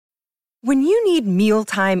When you need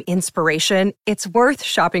mealtime inspiration, it's worth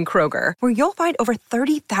shopping Kroger, where you'll find over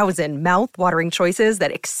 30,000 mouth-watering choices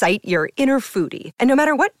that excite your inner foodie. And no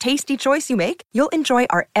matter what tasty choice you make, you'll enjoy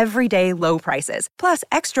our everyday low prices, plus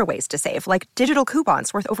extra ways to save, like digital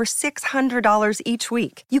coupons worth over $600 each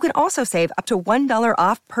week. You can also save up to $1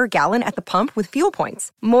 off per gallon at the pump with fuel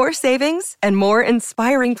points. More savings and more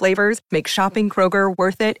inspiring flavors make shopping Kroger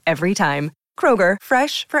worth it every time. Kroger,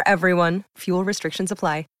 fresh for everyone. Fuel restrictions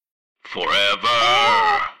apply. Forever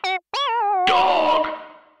Dog.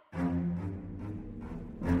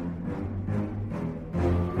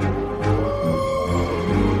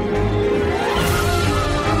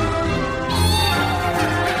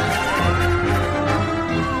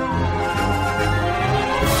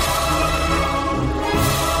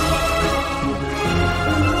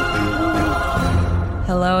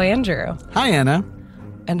 Hello, Andrew. Hi, Anna.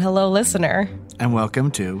 And hello, listener. And welcome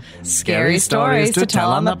to Scary Stories to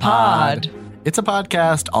Tell on the Pod. It's a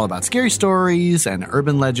podcast all about scary stories and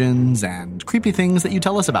urban legends and creepy things that you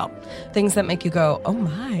tell us about. Things that make you go, oh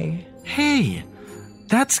my. Hey,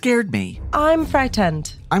 that scared me. I'm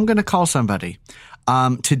frightened. I'm going to call somebody.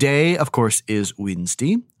 Today, of course, is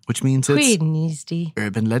Wednesday, which means it's Wednesday.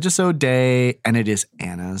 Urban Legisode Day, and it is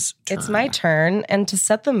Anna's turn. It's my turn, and to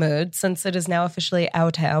set the mood, since it is now officially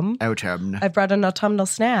autumn, I've brought an autumnal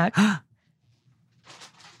snack.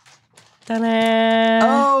 Ta-da.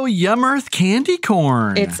 Oh, Yum Earth candy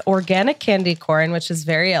corn. It's organic candy corn, which is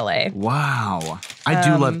very LA. Wow. I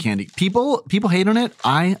do love candy. People hate on it.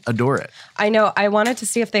 I adore it. I know. I wanted to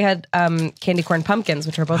see if they had candy corn pumpkins,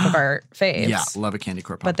 which are both of our faves. Yeah, love a candy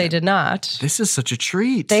corn pumpkin. But they did not. This is such a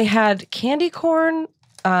treat. They had candy corn,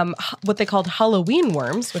 what they called Halloween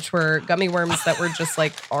worms, which were gummy worms that were just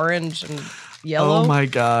like orange and yellow. Oh my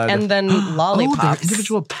God. And then lollipops. Oh, they're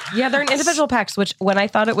individual packs. Yeah, they're in individual packs, which when I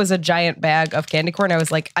thought it was a giant bag of candy corn, I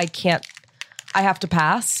was like, I have to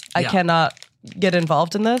pass. I cannot get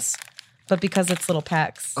involved in this. But because it's little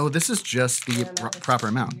packs. Oh, this is just the proper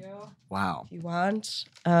amount. Wow. If you want.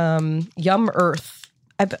 Yum Earth.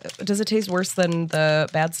 Does it taste worse than the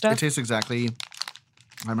bad stuff? It tastes exactly,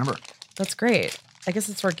 I remember. That's great. I guess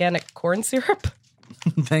it's organic corn syrup.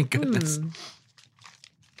 Thank goodness.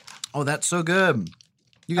 Oh, that's so good.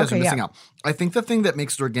 You guys are missing out. I think the thing that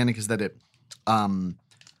makes it organic is that it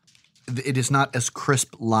is not as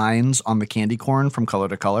crisp lines on the candy corn from color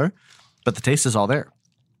to color, but the taste is all there.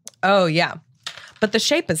 Oh, yeah. But the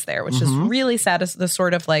shape is there, which is really the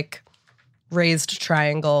sort of like raised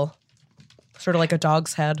triangle, sort of like a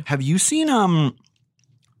dog's head. Have you seen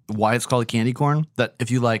why it's called candy corn? That if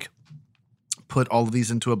you like put all of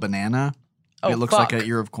these into a banana, it looks like an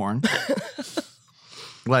ear of corn.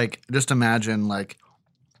 Like, just imagine, like,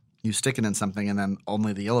 you stick it in something and then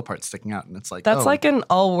only the yellow part's sticking out, and it's like, that's like an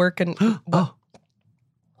all work and... One of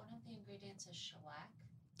the ingredients is shellac.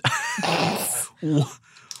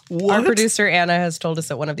 What? Our producer, Anna, has told us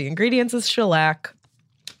that one of the ingredients is shellac,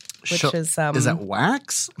 which is... Is that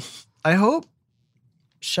wax? I hope.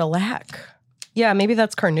 Shellac. Yeah, maybe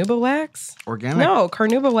that's carnauba wax? Organic? No,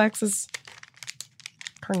 carnauba wax is...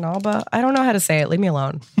 Carnauba? I don't know how to say it. Leave me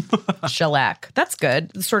alone. Shellac. That's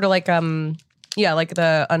good. It's sort of like, like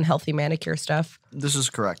the unhealthy manicure stuff. This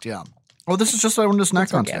is correct, yeah. Oh, this is just what I wanted to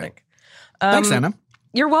snack on today. Thanks, Anna.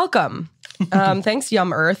 You're welcome. Thanks,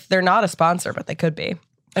 Yum Earth. They're not a sponsor, but they could be.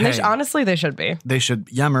 And honestly, they should be. They should.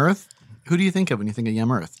 Yum Earth? Who do you think of when you think of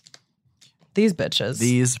Yum Earth? These bitches.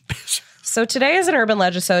 These bitches. So today is an Urban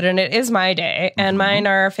Legisode, and it is my day. And mine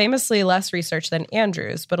are famously less research than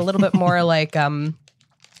Andrew's, but a little bit more like...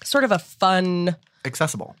 sort of a fun...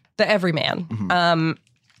 accessible. The everyman.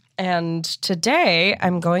 And today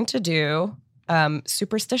I'm going to do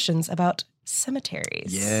superstitions about cemeteries.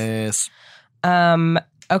 Yes.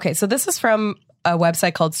 Okay, so this is from a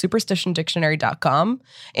website called superstitiondictionary.com.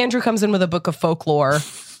 Andrew comes in with a book of folklore.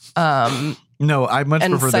 No, I much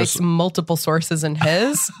and prefer cites this. multiple sources in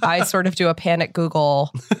his. I sort of do a panic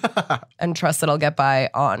Google and trust that I'll get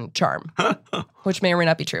by on charm, which may or may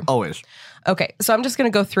not be true. Always. Okay, so I'm just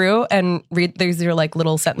going to go through and read. These are like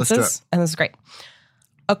little sentences, and this is great.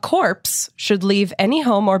 A corpse should leave any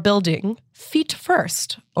home or building feet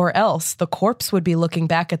first, or else the corpse would be looking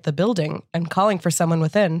back at the building and calling for someone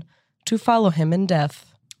within to follow him in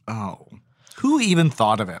death. Oh. Who even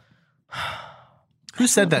thought of it? Who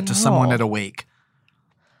said that to someone at a wake?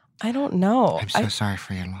 I don't know. I'm so sorry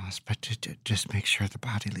for your loss, but just make sure the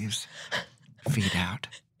body leaves feet out.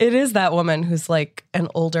 It is that woman who's like an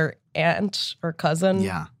older aunt or cousin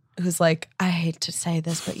who's like, I hate to say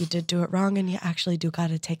this, but you did do it wrong, and you actually do got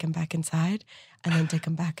to take him back inside and then take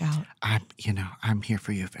him back out. I'm here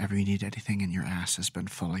for you if ever you need anything, and your ass has been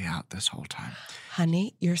fully out this whole time.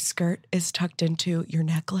 Honey, your skirt is tucked into your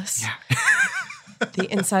necklace. Yeah.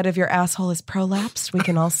 The inside of your asshole is prolapsed. We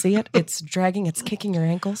can all see it. It's dragging. It's kicking your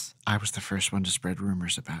ankles. I was the first one to spread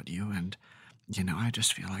rumors about you, and, I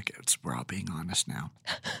just feel like we're all being honest now.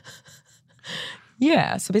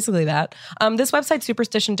 Yeah, so basically that. This website,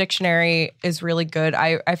 Superstition Dictionary, is really good.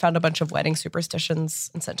 I found a bunch of wedding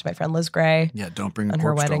superstitions and sent to my friend Liz Gray. Yeah, don't bring a on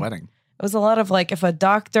her corpse to a wedding. wedding. It was a lot of like, if a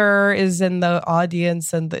doctor is in the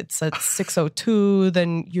audience and it's at 6:02,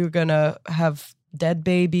 then you're going to have dead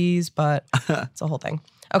babies, but it's a whole thing.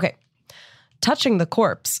 Okay. Touching the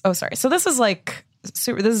corpse. Oh, sorry. So this is this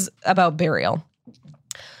is about burial.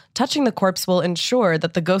 Touching the corpse will ensure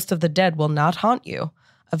that the ghost of the dead will not haunt you.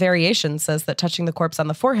 A variation says that touching the corpse on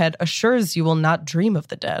the forehead assures you will not dream of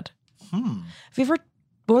the dead. Have you ever,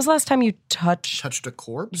 when was the last time you touched a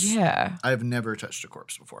corpse? Yeah. I've never touched a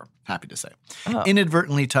corpse before, happy to say. Oh.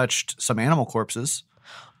 Inadvertently touched some animal corpses.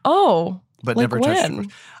 Oh. But like never touched a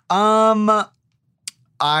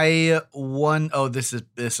when? corpse.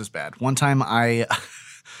 This is bad. One time I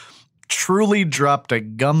truly dropped a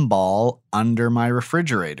gumball under my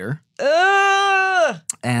refrigerator.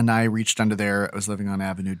 And I reached under there. I was living on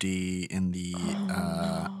Avenue D in the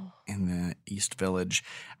East Village.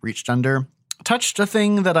 Reached under, touched a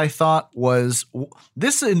thing that I thought was.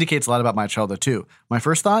 This indicates a lot about my childhood too. My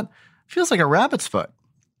first thought feels like a rabbit's foot,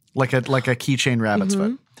 like a keychain rabbit's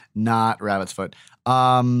foot, not rabbit's foot.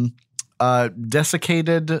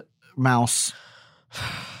 Desiccated mouse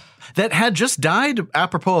that had just died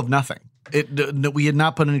apropos of nothing. We had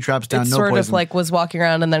not put any traps down. It no sort poison. of like was walking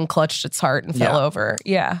around and then clutched its heart and fell over.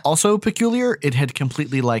 Yeah. Also peculiar, it had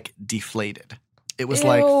completely like deflated. It was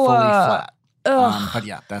like fully flat. But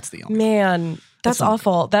yeah, that's the only. Man, that's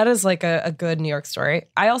awful. That is like a good New York story.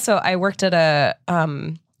 I worked at a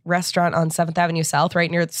restaurant on 7th Avenue South, right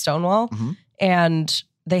near the Stonewall, and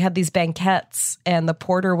they had these banquettes, and the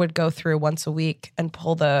porter would go through once a week and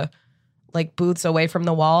pull the like booths away from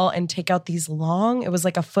the wall and take out these long, it was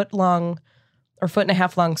like a foot long or foot and a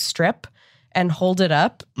half long strip, and hold it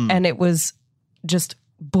up. And it was just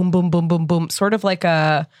boom, boom, boom, boom, boom. Sort of like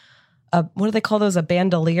a what do they call those? A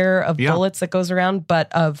bandolier of bullets that goes around, but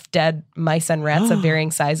of dead mice and rats of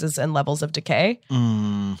varying sizes and levels of decay.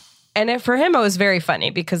 And for him, it was very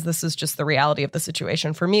funny because this is just the reality of the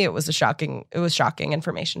situation. For me, it was shocking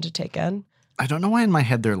information to take in. I don't know why in my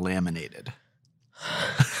head they're laminated.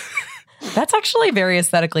 That's actually very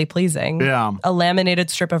aesthetically pleasing. Yeah. A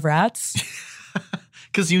laminated strip of rats.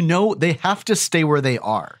 Because they have to stay where they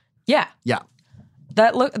are. Yeah. Yeah.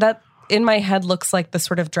 That in my head looks like the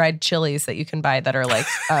sort of dried chilies that you can buy that are like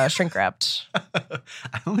shrink wrapped.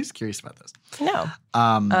 I'm always curious about this. No.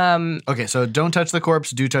 Okay, so don't touch the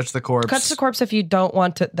corpse. Do touch the corpse. Touch the corpse if you don't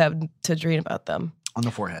want them to dream about them. On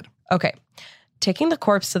the forehead. Okay. Taking the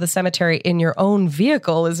corpse to the cemetery in your own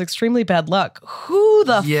vehicle is extremely bad luck. Who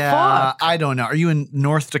the fuck? I don't know. Are you in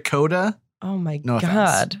North Dakota? Oh my No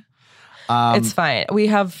God. It's fine. We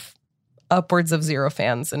have upwards of 0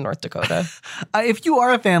 fans in North Dakota. If you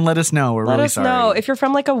are a fan, let us know. We're really sorry. Let us know. If you're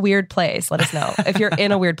from like a weird place, let us know. If you're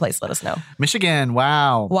in a weird place, let us know. Michigan.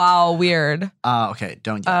 Wow. Wow, weird. Okay,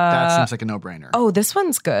 don't yet. That seems like a no-brainer. Oh, this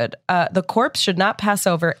one's good. The corpse should not pass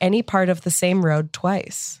over any part of the same road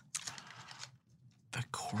twice. The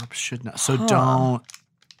corpse should not. So don't.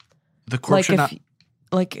 The corpse like should not.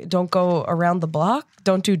 Like, don't go around the block.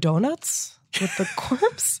 Don't do donuts with the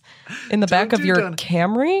corpse in the back of your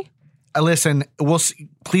Camry. Listen,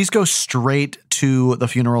 please go straight to the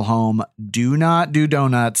funeral home. Do not do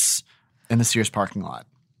donuts in the Sears parking lot.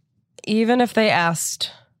 Even if they asked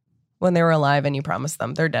when they were alive and you promised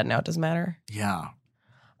them, they're dead now. It doesn't matter. Yeah.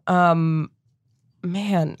 Man.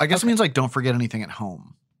 I guess it means like don't forget anything at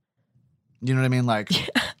home. You know what I mean? Like,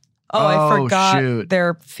 I forgot shoot.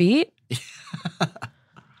 their feet.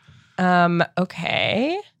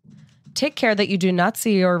 Okay. Take care that you do not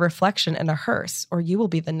see your reflection in a hearse, or you will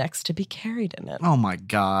be the next to be carried in it. Oh my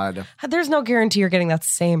God. There's no guarantee you're getting that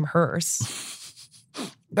same hearse.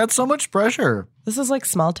 That's so much pressure. This is like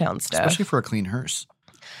small town stuff. Especially for a clean hearse.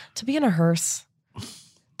 To be in a hearse,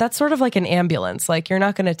 that's sort of like an ambulance. Like, you're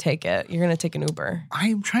not going to take it. You're going to take an Uber.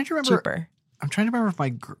 I'm trying to remember. Cheaper. I'm trying to remember if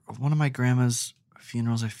one of my grandma's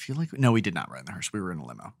funerals, I feel like. No, we did not ride in the hearse. We were in a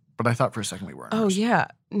limo. But I thought for a second we were in a hearse. Oh, yeah.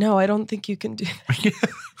 No, I don't think you can do that.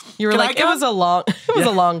 You were Can like, I it was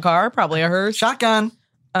a long car, probably a hearse. Shotgun.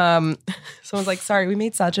 Someone's like, sorry, we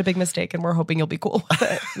made such a big mistake and we're hoping you'll be cool with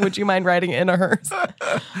it. Would you mind riding in a hearse?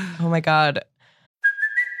 Oh my God.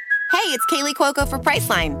 Hey, it's Kaylee Cuoco for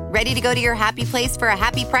Priceline. Ready to go to your happy place for a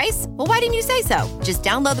happy price? Well, why didn't you say so? Just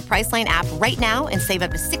download the Priceline app right now and save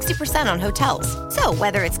up to 60% on hotels. So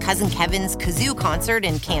whether it's Cousin Kevin's Kazoo Concert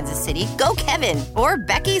in Kansas City, go Kevin, or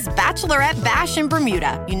Becky's Bachelorette Bash in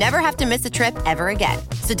Bermuda, you never have to miss a trip ever again.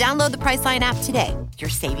 So download the Priceline app today. Your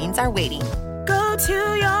savings are waiting. Go to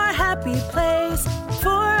your happy place for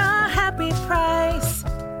a happy price.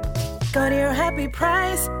 Go to your happy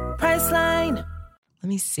price, Priceline. Let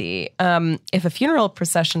me see. If a funeral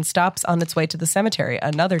procession stops on its way to the cemetery,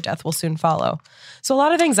 another death will soon follow. So a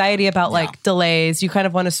lot of anxiety about like delays. You kind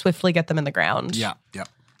of want to swiftly get them in the ground. Yeah, yeah.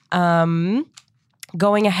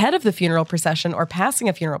 Going ahead of the funeral procession or passing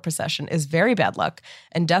a funeral procession is very bad luck,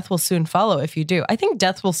 and death will soon follow if you do. I think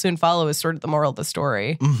death will soon follow is sort of the moral of the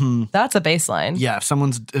story. Mm-hmm. That's a baseline. Yeah, if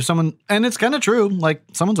someone, and it's kind of true. Like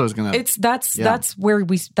someone's always gonna. That's where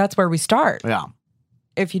we start. Yeah.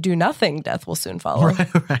 If you do nothing, death will soon follow.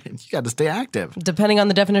 Right. You got to stay active. Depending on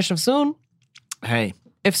the definition of soon. Hey.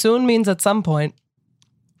 If soon means at some point.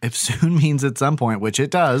 If soon means at some point, which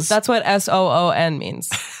it does. That's what SOON means.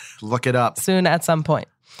 Look it up. Soon at some point.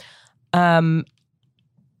 It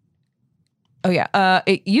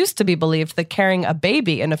used to be believed that carrying a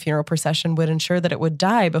baby in a funeral procession would ensure that it would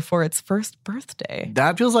die before its first birthday.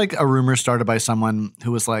 That feels like a rumor started by someone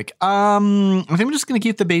who was like, I think I'm just going to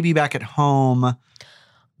keep the baby back at home.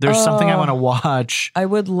 There's something I want to watch. I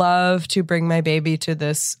would love to bring my baby to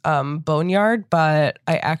this boneyard, but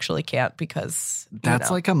I actually can't because that's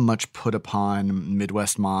like a much put upon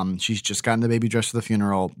Midwest mom. She's just gotten the baby dressed for the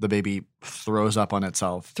funeral. The baby throws up on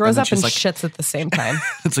itself. Throws up and shits at the same time.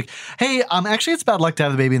 It's like, hey, actually it's bad luck to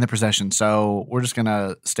have the baby in the procession, so we're just going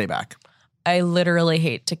to stay back. I literally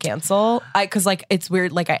hate to cancel. Because like it's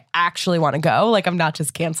weird. Like I actually want to go. Like I'm not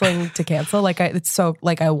just canceling to cancel. Like it's so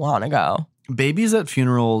like I want to go. Babies at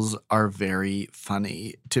funerals are very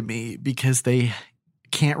funny to me because they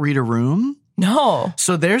can't read a room. No.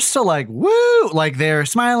 So they're still like, woo, like they're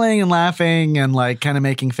smiling and laughing and like kind of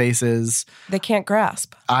making faces. They can't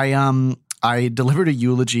grasp. I delivered a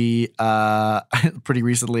eulogy pretty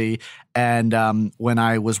recently, and when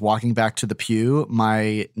I was walking back to the pew,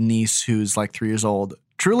 my niece, who's like 3 years old,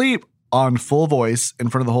 truly on full voice in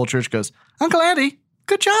front of the whole church goes, "Uncle Andy,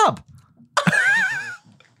 good job."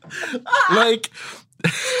 Like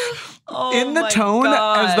in the tone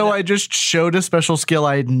as though I just showed a special skill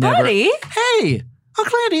I'd never. Buddy. Hey,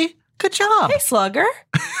 Uncle Andy, good job. Hey, slugger.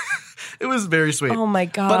 It was very sweet. Oh my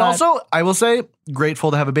God. But also, I will say,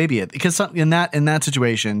 grateful to have a baby because in that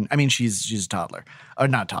situation, I mean, she's a toddler, or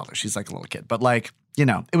not toddler. She's like a little kid, but like, you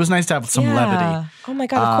know, it was nice to have some levity. Oh my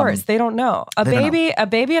God, of course. They don't know. A baby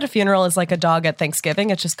at a funeral is like a dog at Thanksgiving.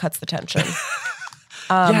 It just cuts the tension.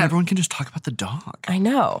 Yeah, everyone can just talk about the dog. I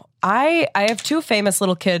know. I have two famous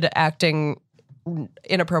little kid acting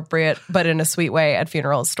inappropriate, but in a sweet way at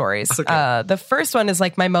funeral stories. Okay. The first one is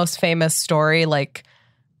like my most famous story. Like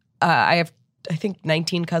I have, I think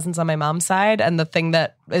 19 cousins on my mom's side. And the thing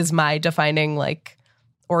that is my defining like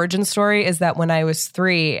origin story is that when I was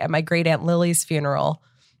 3 at my great aunt Lily's funeral,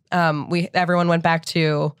 everyone went back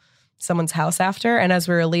to someone's house after. And as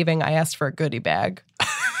we were leaving, I asked for a goodie bag.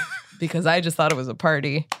 Because I just thought it was a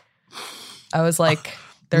party. I was like,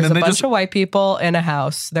 there's a bunch of white people in a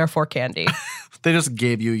house, therefore candy. They just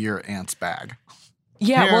gave you your aunt's bag.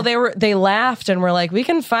 Yeah, Here. well, they laughed and were like, we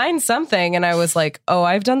can find something. And I was like, oh,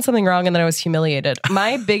 I've done something wrong. And then I was humiliated.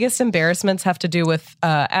 My biggest embarrassments have to do with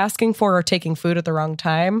asking for or taking food at the wrong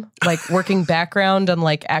time. Like working background and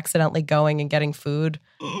like accidentally going and getting food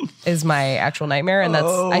is my actual nightmare. And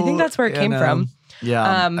I think that's where it came from.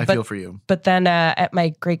 Yeah, I feel for you. But then at my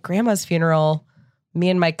great-grandma's funeral, me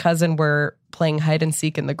and my cousin were playing hide and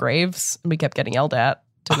seek in the graves. And we kept getting yelled at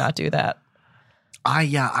to not do that.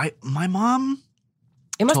 My mom...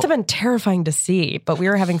 It must have been terrifying to see, but we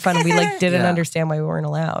were having fun and we like didn't understand why we weren't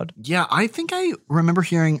allowed. Yeah, I think I remember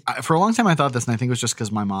hearing, for a long time I thought this, and I think it was just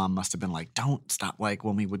because my mom must have been like, don't stop, like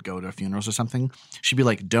when we would go to funerals or something, she'd be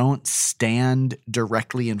like, don't stand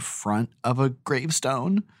directly in front of a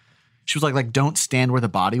gravestone. She was like, don't stand where the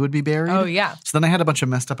body would be buried. Oh, yeah. So then I had a bunch of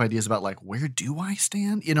messed up ideas about like, where do I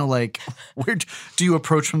stand? You know, like, where do you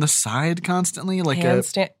approach from the side constantly? Like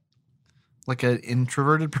like an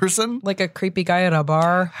introverted person? Like a creepy guy at a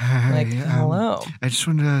bar? Like, hello. I just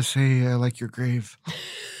wanted to say I like your grave.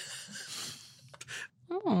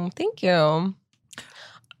 Oh, thank you.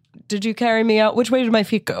 Did you carry me out? Which way did my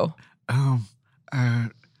feet go?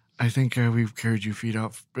 I think we've carried you feet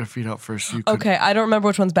out first. Okay, I don't remember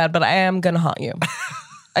which one's bad, but I am going to haunt you.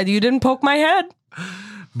 You didn't poke my head?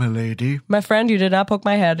 My lady. My friend, you did not poke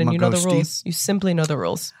my head, and my you know ghosty. the rules. You simply know the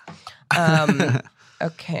rules.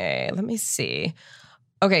 Okay, let me see.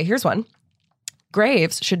 Okay, here's one.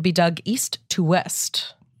 Graves should be dug east to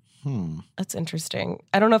west. That's interesting.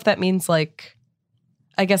 I don't know if that means like,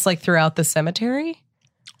 I guess like throughout the cemetery.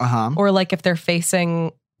 Or like if they're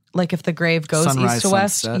facing, like if the grave goes Sunrise, east to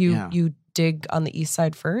west, sunset, you dig on the east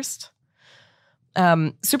side first.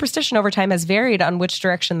 Superstition over time has varied on which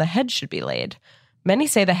direction the head should be laid. Many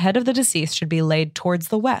say the head of the deceased should be laid towards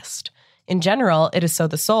the west. In general, it is so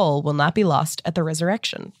the soul will not be lost at the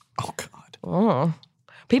resurrection. Oh, God. Oh.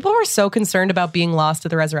 People were so concerned about being lost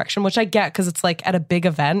at the resurrection, which I get because it's like at a big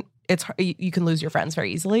event, it's you can lose your friends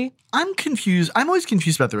very easily. I'm confused. I'm always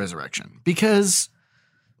confused about the resurrection because,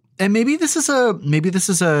 and maybe this is a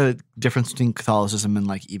difference between Catholicism and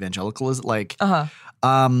like evangelicalism. Like,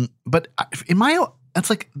 but it's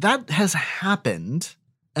like that has happened,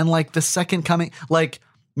 and like the second coming, like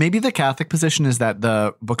maybe the Catholic position is that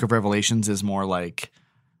the Book of Revelations is more like,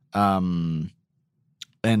 an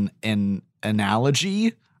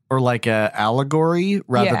analogy or like a allegory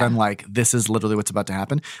rather than like this is literally what's about to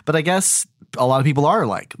happen. But I guess a lot of people are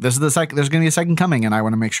like, this is there's going to be a second coming and I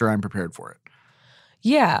want to make sure I'm prepared for it.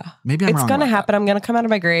 Yeah. Maybe I'm wrong. It's going to about happen. that. I'm going to come out of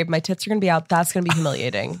my grave. My tits are going to be out. That's going to be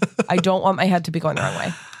humiliating. I don't want my head to be going the wrong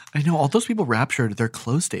way. I know all those people raptured, their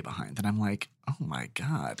clothes stay behind. And I'm like, oh my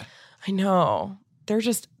God. I know.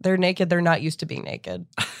 They're naked. They're not used to being naked.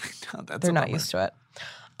 No, They're not used to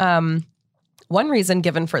it. One reason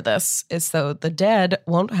given for this is so the dead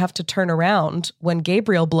won't have to turn around when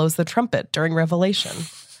Gabriel blows the trumpet during Revelation.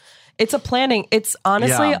 It's a planning. It's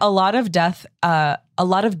honestly a lot of death. A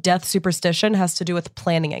lot of death superstition has to do with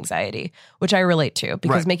planning anxiety, which I relate to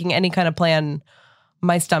because making any kind of plan,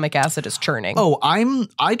 my stomach acid is churning. Oh,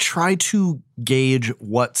 I try to gauge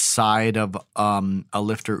what side of a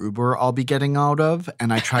Lyft or Uber I'll be getting out of,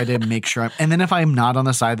 and I try to make sure and then if I'm not on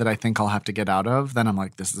the side that I think I'll have to get out of, then I'm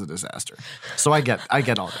like, this is a disaster. So I get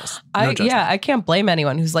all this. No judgment. I can't blame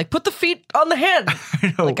anyone who's like, put the feet on the head.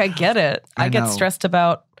 Like I get it. I get stressed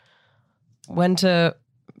about when to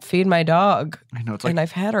feed my dog. I know, it's like, and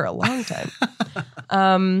I've had her a long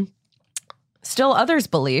time. Still others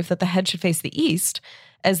believe that the head should face the east,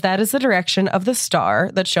 as that is the direction of the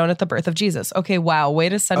star that's shown at the birth of Jesus. Okay, wow, way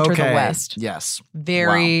to center the west. Yes.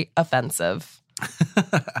 Very offensive.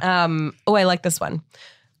 I like this one.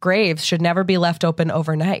 Graves should never be left open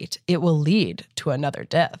overnight. It will lead to another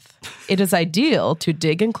death. It is ideal to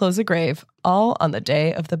dig and close a grave all on the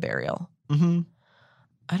day of the burial. Mm-hmm.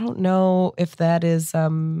 I don't know if that is...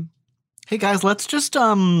 Hey guys, let's just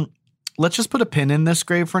put a pin in this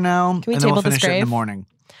grave for now. Can we and table then we'll this finish it in grave? the morning.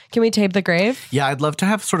 Can we tape the grave? Yeah, I'd love to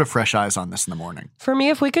have sort of fresh eyes on this in the morning. For me,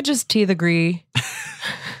 if we could just tee the gree.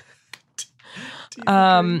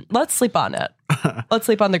 Let's sleep on it. Let's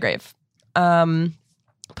sleep on the grave.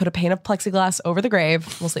 Put a pane of plexiglass over the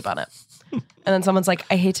grave. We'll sleep on it. And then someone's like,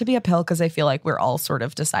 I hate to be uphill because I feel like we're all sort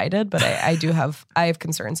of decided, but I have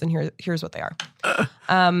concerns, and here's what they are.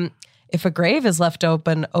 If a grave is left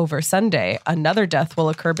open over Sunday, another death will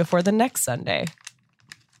occur before the next Sunday.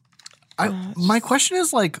 My question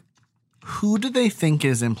is like, who do they think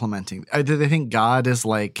is implementing? Do they think God is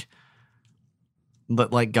like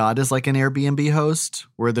God is like an Airbnb host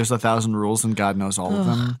where there's 1,000 rules and God knows all of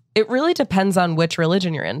them? It really depends on which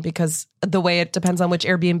religion you're in, because the way it depends on which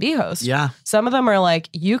Airbnb host. Yeah. Some of them are like,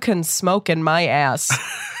 you can smoke in my ass.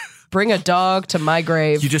 Bring a dog to my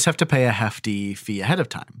grave. You just have to pay a hefty fee ahead of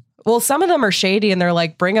time. Well, some of them are shady, and they're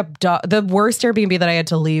like, bring a dog. The worst Airbnb that I had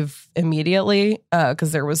to leave immediately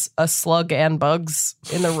because there was a slug and bugs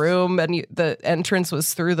in the room, and the entrance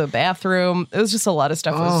was through the bathroom. It was just a lot of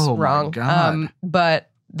stuff was wrong. My God.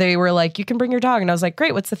 But they were like, you can bring your dog. And I was like,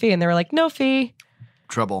 great, what's the fee? And they were like, no fee.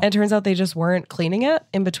 Trouble. And it turns out they just weren't cleaning it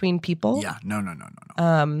in between people. Yeah,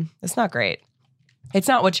 no. It's not great. It's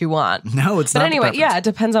not what you want. No, it's not. But anyway, yeah, it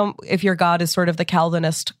depends on if your God is sort of the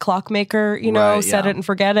Calvinist clockmaker, set it and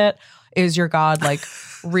forget it. Is your God like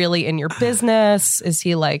really in your business? Is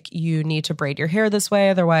he like, you need to braid your hair this way,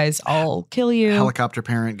 otherwise I'll kill you? Helicopter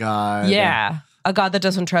parent God. Yeah. A God that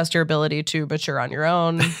doesn't trust your ability to mature on your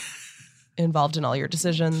own, involved in all your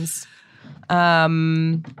decisions. Let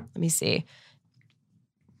me see.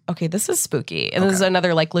 Okay, this is spooky. And this is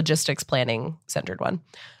another like logistics planning centered one.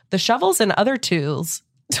 The shovels and other tools.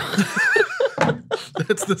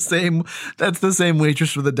 That's the same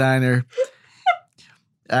waitress for the diner.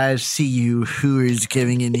 I see you whores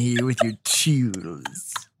coming in here with your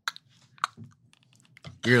tools.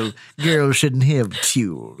 Girl shouldn't have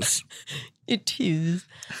tools. Your tools.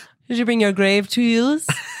 Did you bring your grave tools?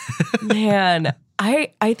 Man,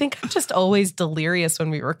 I think I'm just always delirious when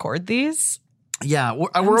we record these. Yeah,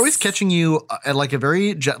 we're always catching you at like a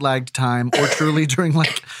very jet-lagged time or truly during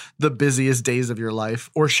like the busiest days of your life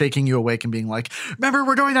or shaking you awake and being like, remember,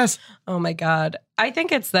 we're doing this. Oh my God. I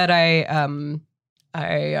think it's that I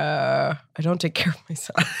don't take care of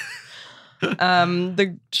myself.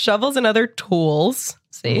 The shovels and other tools,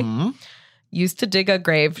 used to dig a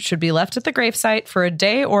grave should be left at the gravesite for a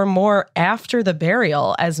day or more after the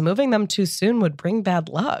burial, as moving them too soon would bring bad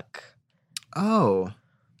luck. Oh.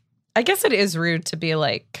 I guess it is rude to be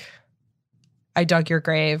like, I dug your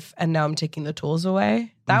grave and now I'm taking the tools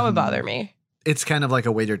away. That would bother me. It's kind of like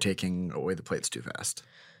a waiter taking away the plates too fast.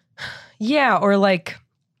 Yeah, or like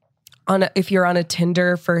if you're on a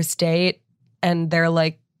Tinder first date and they're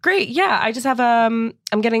like, great, yeah, I just have I'm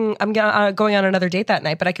going on another date that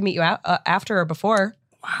night, but I can meet you out after or before.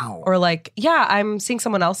 Wow. Or like, yeah, I'm seeing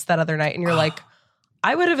someone else that other night, and you're like,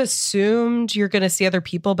 I would have assumed you're going to see other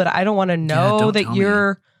people, but I don't want to know that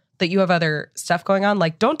you have other stuff going on.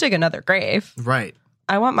 Like, don't dig another grave. Right.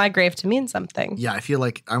 I want my grave to mean something. Yeah, I feel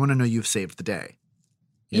like I want to know you've saved the day.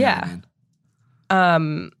 You know what I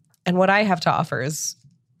mean? And what I have to offer is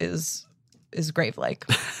grave-like.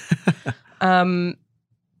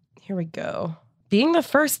 Here we go. Being the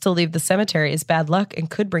first to leave the cemetery is bad luck and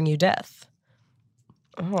could bring you death.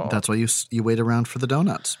 Oh. That's why you wait around for the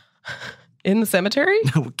donuts. In the cemetery?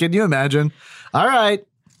 Can you imagine? All right.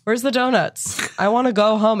 Where's the donuts? I want to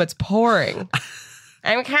go home. It's pouring.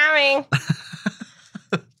 I'm coming.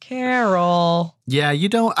 Carol. Yeah,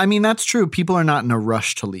 that's true. People are not in a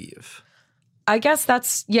rush to leave. I guess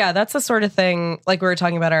that's the sort of thing, like we were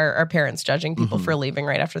talking about our parents judging people for leaving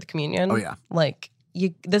right after the communion. Oh, yeah. Like,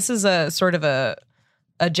 this is a sort of a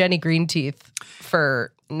Jenny Greenteeth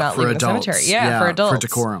for not leaving adults. the cemetery. Yeah, for adults. For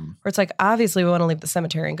decorum. Where it's like, obviously we want to leave the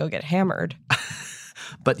cemetery and go get hammered.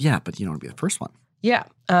 But you don't want to be the first one. Yeah.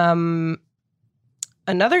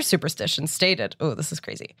 Another superstition stated, oh, this is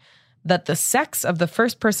crazy, that the sex of the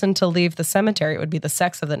first person to leave the cemetery would be the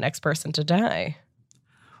sex of the next person to die.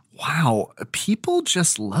 Wow. People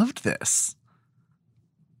just loved this.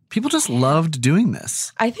 People just loved doing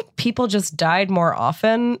this. I think people just died more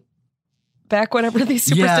often back whenever these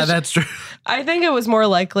superstitions. Yeah, that's true. I think it was more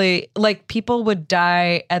likely, like, people would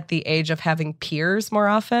die at the age of having peers more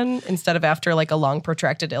often instead of after, like, a long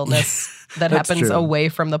protracted illness that happens true. away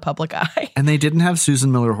from the public eye. And they didn't have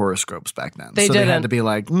Susan Miller horoscopes back then. They They had to be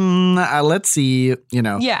like, let's see,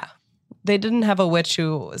 Yeah. They didn't have a witch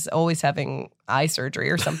who was always having eye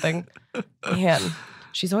surgery or something. Man,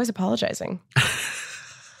 she's always apologizing.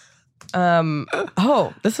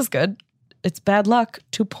 Oh, this is good. It's bad luck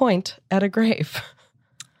to point at a grave.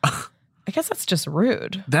 I guess that's just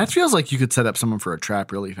rude. That feels like you could set up someone for a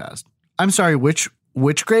trap really fast. I'm sorry, which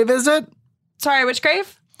grave is it? Sorry, which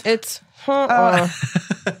grave? It's...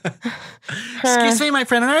 Excuse me, my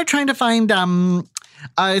friend and I are trying to find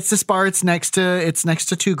it's this bar. It's next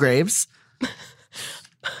to two graves.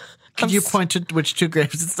 Could you point to which two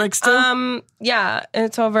graves it's next to? Yeah,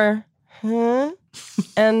 it's over.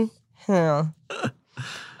 And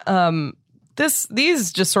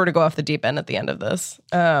these just sort of go off the deep end at the end of this.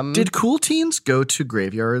 Did cool teens go to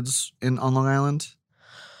graveyards on Long Island?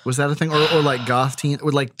 Was that a thing, or like goth teen?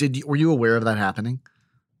 Or like, were you aware of that happening?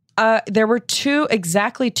 There were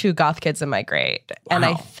exactly two goth kids in my grade, and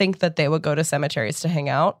I think that they would go to cemeteries to hang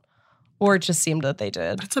out, or it just seemed that they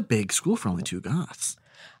did. That's a big school for only two goths.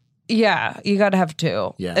 Yeah, you got to have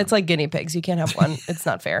two. Yeah, it's like guinea pigs. You can't have one. It's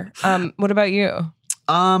not fair. What about you?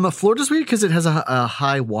 Florida's weird because it has a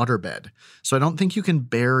high waterbed, so I don't think you can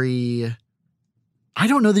bury. I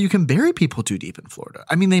don't know that you can bury people too deep in Florida.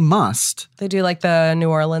 I mean, they must. They do like the New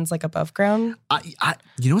Orleans, like above ground.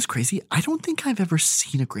 You know what's crazy? I don't think I've ever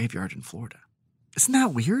seen a graveyard in Florida. Isn't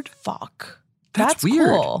that weird? Fuck. That's weird.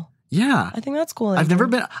 Cool. Yeah. I think that's cool. I've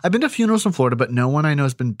been to funerals in Florida, but no one I know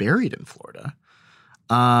has been buried in Florida.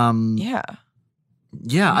 Yeah.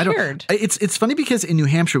 Yeah, I don't. Weird. It's funny because in New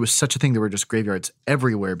Hampshire was such a thing. There were just graveyards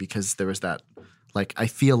everywhere because there was that. Like, I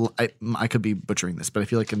feel I could be butchering this, but I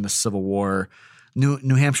feel like in the Civil War,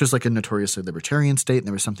 New Hampshire's like a notoriously libertarian state, and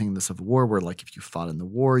there was something in the Civil War where, like, if you fought in the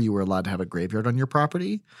war, you were allowed to have a graveyard on your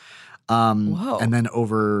property. Whoa. And then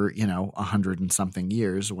over 100 and something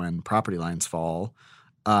years, when property lines fall,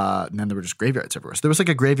 and then there were just graveyards everywhere. So there was like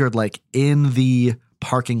a graveyard like in the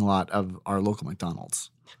parking lot of our local McDonald's.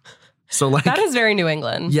 So like that is very New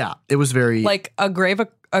England. Yeah, it was very like a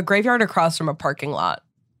graveyard across from a parking lot.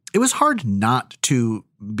 It was hard not to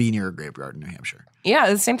be near a graveyard in New Hampshire. Yeah,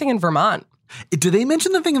 the same thing in Vermont. Do they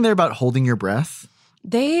mention the thing in there about holding your breath?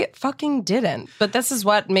 They fucking didn't. But this is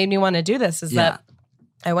what made me want to do this, is that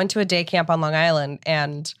I went to a day camp on Long Island,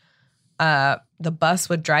 and the bus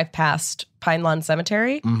would drive past Pine Lawn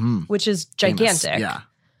Cemetery, which is gigantic. Famous. Yeah.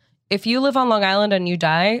 If you live on Long Island and you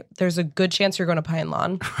die, there's a good chance you're going to Pine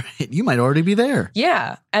Lawn. Right. You might already be there.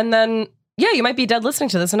 Yeah. And then, you might be dead listening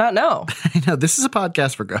to this and not know. I know. This is a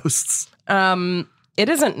podcast for ghosts. It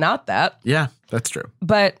isn't not that. Yeah, that's true.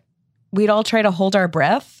 But we'd all try to hold our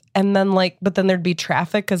breath. And then but then there'd be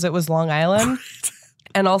traffic because it was Long Island. Right.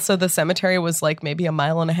 And also the cemetery was like maybe a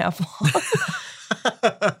mile and a half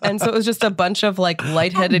long. And so it was just a bunch of like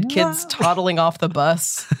lightheaded kids toddling off the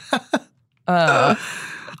bus.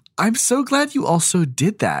 I'm so glad you also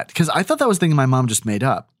did that because I thought that was a thing my mom just made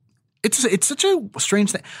up. It's such a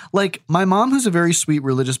strange thing. Like my mom, who's a very sweet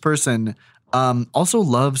religious person, also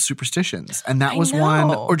loves superstitions, and that was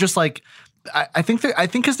one. Or just like I think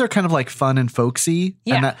because they're kind of like fun and folksy.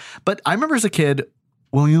 Yeah. But I remember as a kid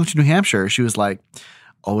when we moved to New Hampshire, she was like,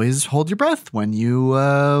 "Always hold your breath when you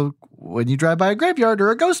drive by a graveyard or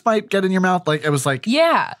a ghost might get in your mouth." Like it was like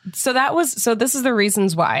So this is the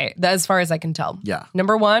reasons why, as far as I can tell. Yeah.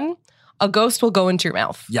 Number one, a ghost will go into your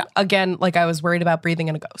mouth. Yeah. Again, like I was worried about breathing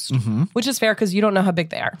in a ghost, which is fair because you don't know how big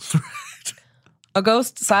they are. Right. A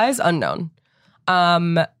ghost size unknown.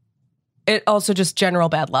 It also just general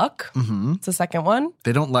bad luck. It's the second one.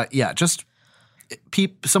 They don't just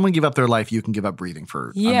someone give up their life, you can give up breathing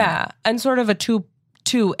for a minute. And sort of a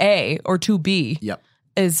 2A or 2B. Yep.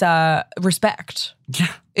 Is respect.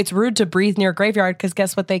 Yeah. It's rude to breathe near a graveyard because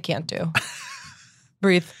guess what they can't do?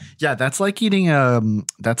 Breathe. Yeah, that's like eating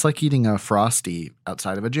a Frosty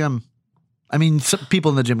outside of a gym. I mean, some people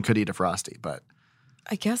in the gym could eat a Frosty, but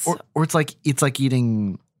I guess or it's like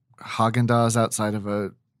eating Haagen-Dazs outside of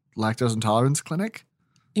a lactose intolerance clinic.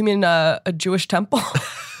 You mean a Jewish temple?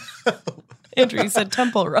 Andrew, you said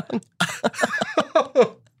temple wrong.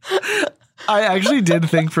 I actually did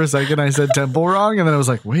think for a second I said temple wrong, and then I was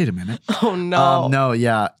like, wait a minute. Oh, no. No,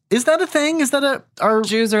 yeah. Is that a thing? Is that our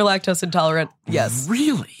Jews are lactose intolerant? Yes.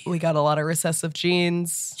 Really? We got a lot of recessive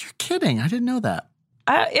genes. You're kidding. I didn't know that.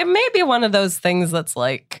 It may be one of those things that's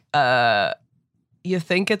like you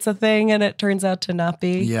think it's a thing and it turns out to not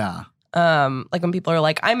be. Yeah. Like when people are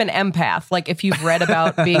like, I'm an empath. Like if you've read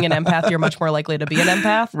about being an empath, you're much more likely to be an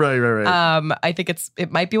empath. Right. I think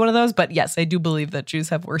it might be one of those, but yes, I do believe that Jews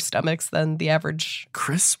have worse stomachs than the average.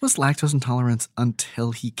 Chris was lactose intolerant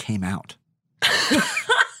until he came out.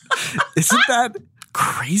 Isn't that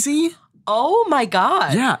crazy? Oh my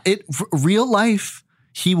God. Yeah. Real life,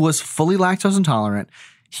 he was fully lactose intolerant.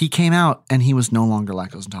 He came out and he was no longer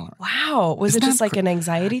lactose intolerant. Wow. Was it just like an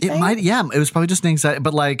anxiety thing? It might, yeah. It was probably just an anxiety,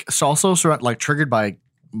 but like also sort of like triggered by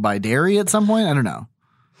dairy at some point. I don't know.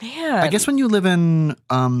 Man. I guess when you live in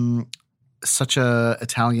such a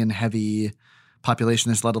Italian heavy population,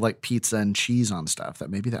 there's a lot of like pizza and cheese on stuff that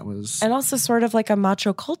maybe that was. And also sort of like a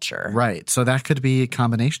macho culture. Right. So that could be a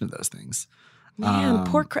combination of those things. Man,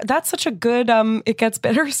 poor that's such a good it gets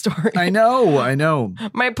better story. I know.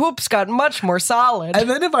 My poops got much more solid. And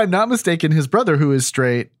then if I'm not mistaken, his brother, who is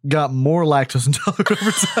straight, got more lactose intolerant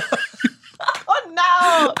over time.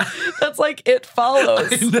 Oh no. That's like It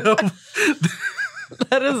Follows. I know.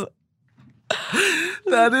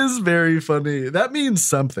 That is very funny. That means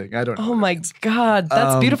something. I don't know. Oh my God.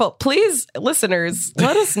 That's beautiful. Please, listeners,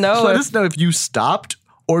 let us know. Let us know if you stopped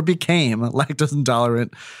or became lactose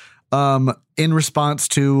intolerant in response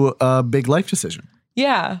to a big life decision.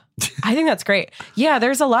 Yeah. I think that's great. Yeah,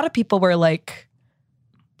 there's a lot of people where like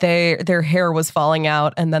their hair was falling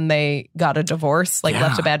out and then they got a divorce, like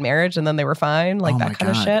left a bad marriage and then they were fine, like that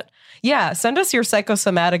kind of shit. Yeah, send us your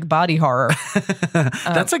psychosomatic body horror.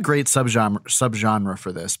 That's a great subgenre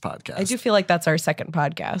for this podcast. I do feel like that's our second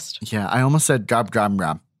podcast. Yeah, I almost said garb.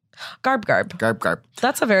 Garb.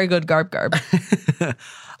 That's a very good garb.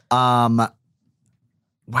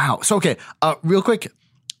 Wow. So, okay, real quick,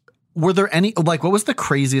 were there any, like, what was the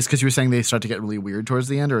craziest, because you were saying they start to get really weird towards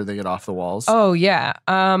the end or they get off the walls? Oh, yeah.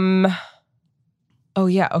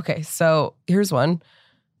 Okay, so here's one.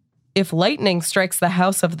 If lightning strikes the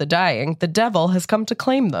house of the dying, the devil has come to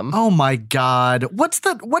claim them. Oh, my God. What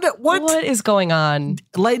is going on?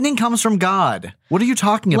 Lightning comes from God. What are you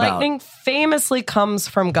talking about? Lightning famously comes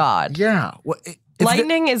from God. Yeah.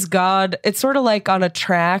 Lightning is God. It's sort of like on a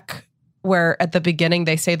track where at the beginning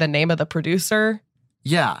they say the name of the producer.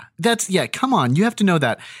 Yeah, come on. You have to know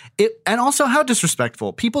that. And also how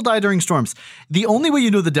disrespectful. People die during storms. The only way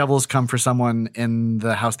you know the devil's come for someone in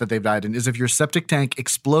the house that they've died in is if your septic tank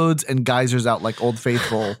explodes and geysers out like Old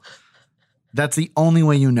Faithful. That's the only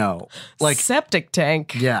way you know. Like septic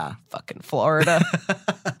tank. Yeah. Fucking Florida.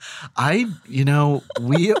 We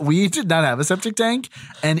did not have a septic tank,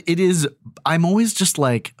 and I'm always just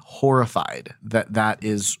like horrified that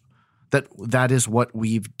that is what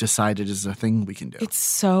we've decided is a thing we can do. It's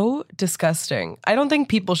so disgusting. I don't think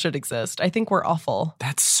people should exist. I think we're awful.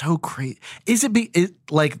 That's so crazy. Is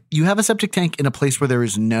it like you have a septic tank in a place where there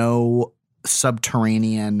is no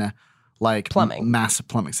subterranean like plumbing, massive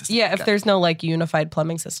plumbing system? Yeah, if there's no like unified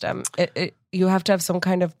plumbing system, you have to have some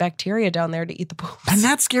kind of bacteria down there to eat the poop. And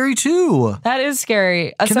that's scary too. That is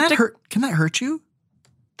scary. Can that hurt you?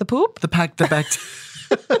 The poop? The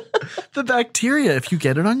bacteria. If you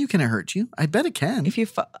get it on you, can it hurt you? I bet it can.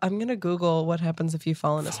 I'm gonna Google what happens if you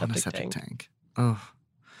fall in a septic tank. Oh,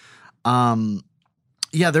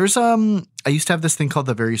 yeah. There's I used to have this thing called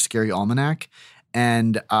the Very Scary Almanac,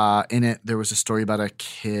 and in it there was a story about a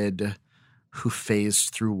kid who phased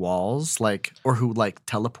through walls, or who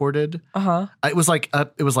teleported. It was like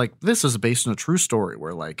this is based on a true story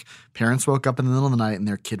where like parents woke up in the middle of the night and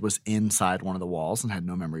their kid was inside one of the walls and had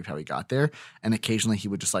no memory of how he got there, and occasionally he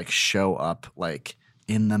would just like show up like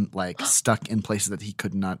in them stuck in places that he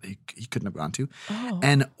couldn't have gone to.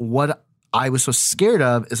 And what I was so scared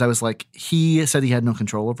of is I was like, he said he had no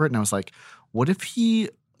control over it, and I was like, what if he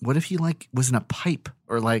like was in a pipe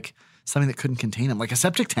or like something that couldn't contain him, like a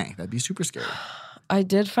septic tank? That'd be super scary. I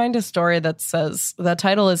did find a story that says the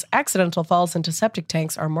title is "Accidental Falls into Septic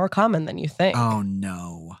Tanks Are More Common Than You Think." Oh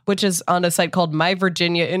no! Which is on a site called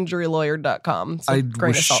myvirginiainjurylawyer.com. So I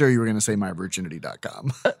was sure you were going to say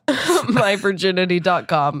myvirginity.com.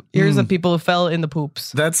 myvirginity.com. Here's the people who fell in the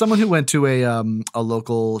poops. That's someone who went to a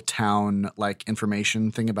local town like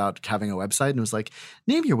information thing about having a website and was like,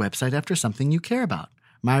 name your website after something you care about.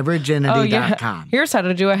 myvirginity.com. Oh, yeah. Here's how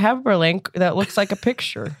to do a hyperlink that looks like a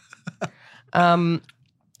picture.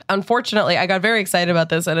 Unfortunately, I got very excited about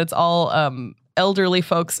this, and it's all elderly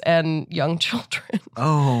folks and young children.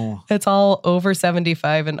 Oh. It's all over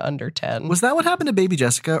 75 and under 10. Was that what happened to baby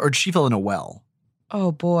Jessica, or did she fall in a well?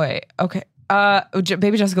 Oh, boy. Okay.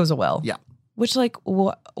 Baby Jessica was a well. Yeah. Which, like,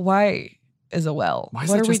 why is a well? Why is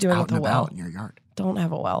what that are we just doing out with a and well? about in your yard? Don't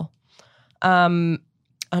have a well. On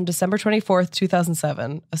December 24th,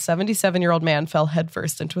 2007, a 77-year-old man fell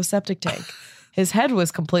headfirst into a septic tank. His head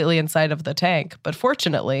was completely inside of the tank, but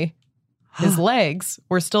fortunately, his legs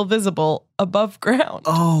were still visible above ground.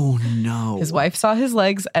 Oh, no. His wife saw his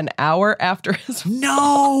legs an hour after his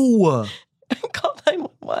No! and called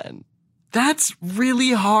 911. That's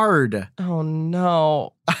really hard. Oh,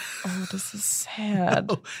 no. Oh, this is sad.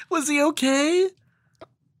 Was he okay?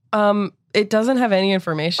 It doesn't have any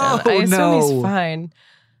information. Oh, I assume no. he's fine.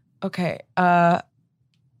 Okay.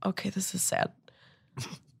 Okay, this is sad.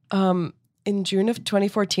 In June of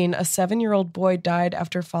 2014, a 7-year-old boy died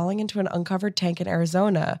after falling into an uncovered tank in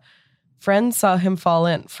Arizona. Friends saw him fall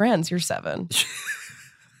in. Friends, you're 7.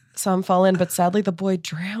 Saw him fall in, but sadly the boy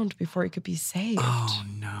drowned before he could be saved. Oh,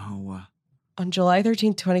 no. On July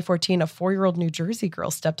 13, 2014, a 4-year-old New Jersey girl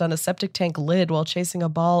stepped on a septic tank lid while chasing a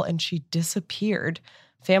ball, and she disappeared.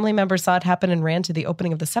 Family members saw it happen and ran to the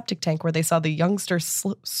opening of the septic tank where they saw the youngster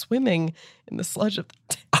swimming in the sludge of the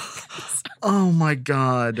tank. Oh, my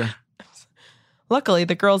God. Luckily,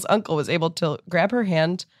 the girl's uncle was able to grab her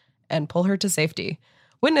hand and pull her to safety.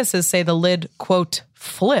 Witnesses say the lid, quote,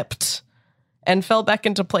 flipped and fell back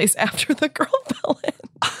into place after the girl fell in.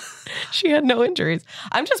 She had no injuries.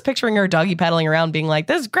 I'm just picturing her doggy paddling around being like,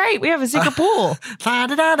 this is great. We have a secret pool.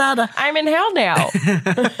 I'm in hell now.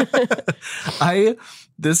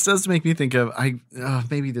 This does make me think of,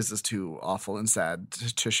 maybe this is too awful and sad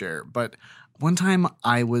to share, but one time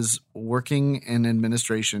I was working in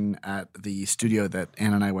administration at the studio that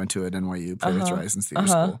Anna and I went to at NYU, Playwrights Horizons Theater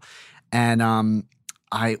School. And on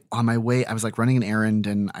my way, I was like running an errand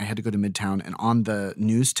and I had to go to Midtown, and on the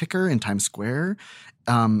news ticker in Times Square,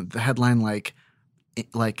 the headline like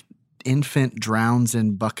infant drowns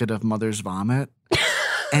in bucket of mother's vomit.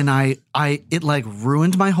 And it like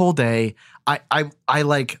ruined my whole day. I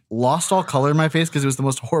like lost all color in my face because it was the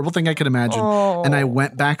most horrible thing I could imagine. Oh. And I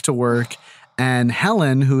went back to work. And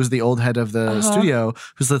Helen, who is the old head of the studio,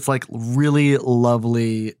 who's this like really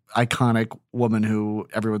lovely, iconic woman who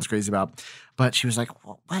everyone's crazy about. But she was like,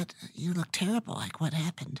 well, what? You look terrible. Like, what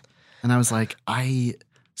happened? And I was like, I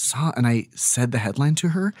saw, and I said the headline to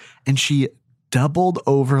her, and she doubled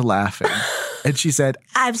over laughing. And she said,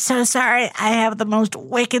 I'm so sorry. I have the most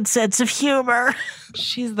wicked sense of humor.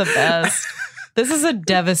 She's the best. This is a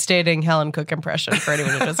devastating Helen Cook impression for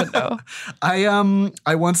anyone who doesn't know.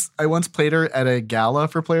 I once played her at a gala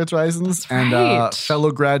for Playwrights Horizons, and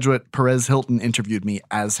fellow graduate Perez Hilton interviewed me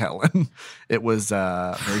as Helen. It was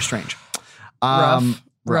very strange.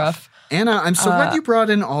 Rough. Anna, I'm so glad you brought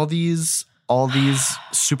in all these all these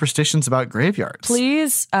superstitions about graveyards.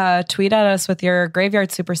 Please tweet at us with your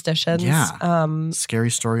graveyard superstitions. Yeah.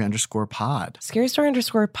 Scary Story _pod. Scary Story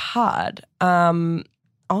 _pod.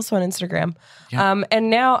 Also on Instagram. Yeah. And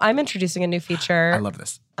now I'm introducing a new feature. I love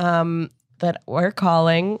this. That we're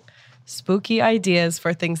calling Spooky Ideas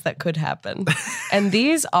for Things That Could Happen. And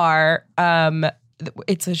these are,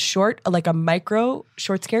 it's a short, like a micro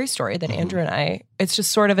short scary story that Andrew and I, it's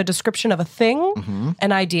just sort of a description of a thing,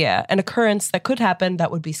 an idea, an occurrence that could happen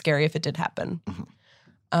that would be scary if it did happen.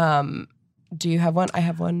 Do you have one? I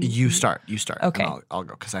have one. You start. Okay. I'll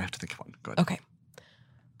go because I have to think of one. Go ahead. Okay.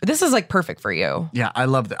 This is like perfect for you. Yeah, I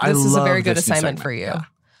love that. This is a very good assignment for you.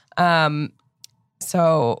 Yeah.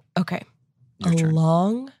 So, okay. Your turn.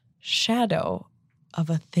 Long shadow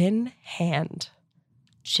of a thin hand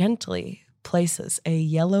gently places a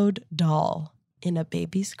yellowed doll in a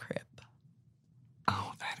baby's crib.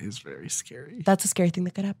 Oh, that is very scary. That's a scary thing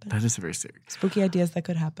that could happen. That is very scary. Spooky ideas that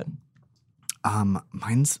could happen.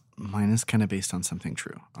 Mine is kind of based on something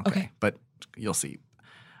true. Okay. But you'll see.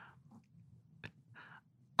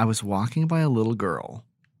 I was walking by a little girl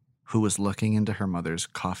who was looking into her mother's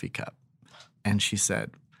coffee cup, and she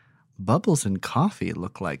said, "Bubbles in coffee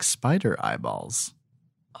look like spider eyeballs."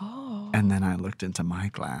 Oh. And then I looked into my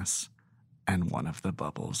glass, and one of the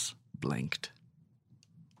bubbles blinked.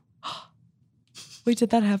 Wait,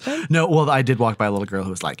 did that happen? No, well, I did walk by a little girl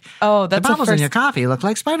who was like, "Oh, that's the bubbles in in your coffee look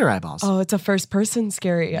like spider eyeballs." Oh, it's a first-person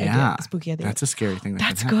scary idea, spooky idea. That's a scary thing.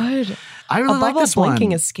 That's can happen. good. I really like this one.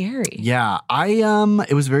 Blinking is scary. Yeah,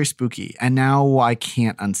 it was very spooky, and now I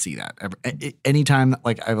can't unsee that. Anytime,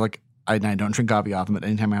 I don't drink coffee often, but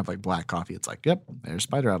anytime I have like black coffee, it's like, yep, there's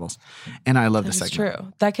spider eyeballs, and I love this segment.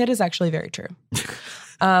 True. That kid is actually very true.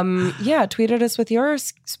 Yeah, tweet at us with your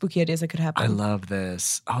spooky ideas that could happen. I love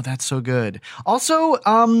this. Oh, that's so good. Also,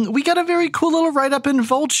 we got a very cool little write-up in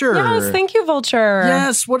Vulture. Yes, thank you, Vulture.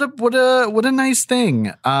 Yes, what a nice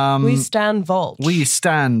thing. We stand Vulch. We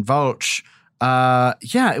stand Vulch.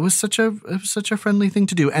 Yeah, it was such a friendly thing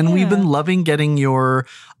to do, and we've been loving getting your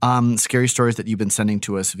scary stories that you've been sending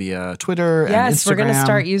to us via Twitter and Instagram. Yes, we're going to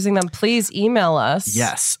start using them. Please email us.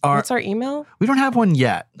 Yes. What's our email? We don't have one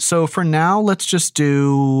yet, so for now, let's just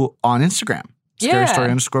do on Instagram. Scary Story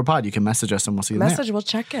 _pod. You can message us and we'll see you there. We'll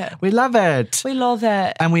check it. We love it. We love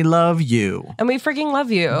it. And we love you. And we freaking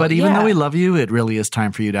love you. But even though we love you, it really is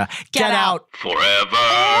time for you to get out.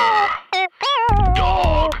 Forever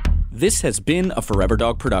Dog. This has been a Forever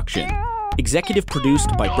Dog production. Executive produced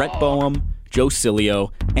by Brett Boehm, Joe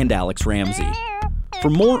Cilio, and Alex Ramsey. For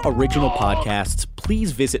more original podcasts,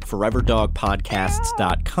 please visit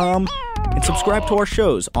foreverdogpodcasts.com and subscribe to our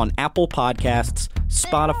shows on Apple Podcasts,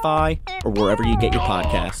 Spotify, or wherever you get your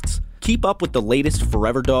podcasts. Keep up with the latest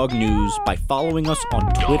Forever Dog news by following us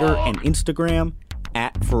on Twitter and Instagram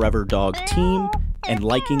 @ForeverDogTeam and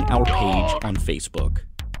liking our page on Facebook.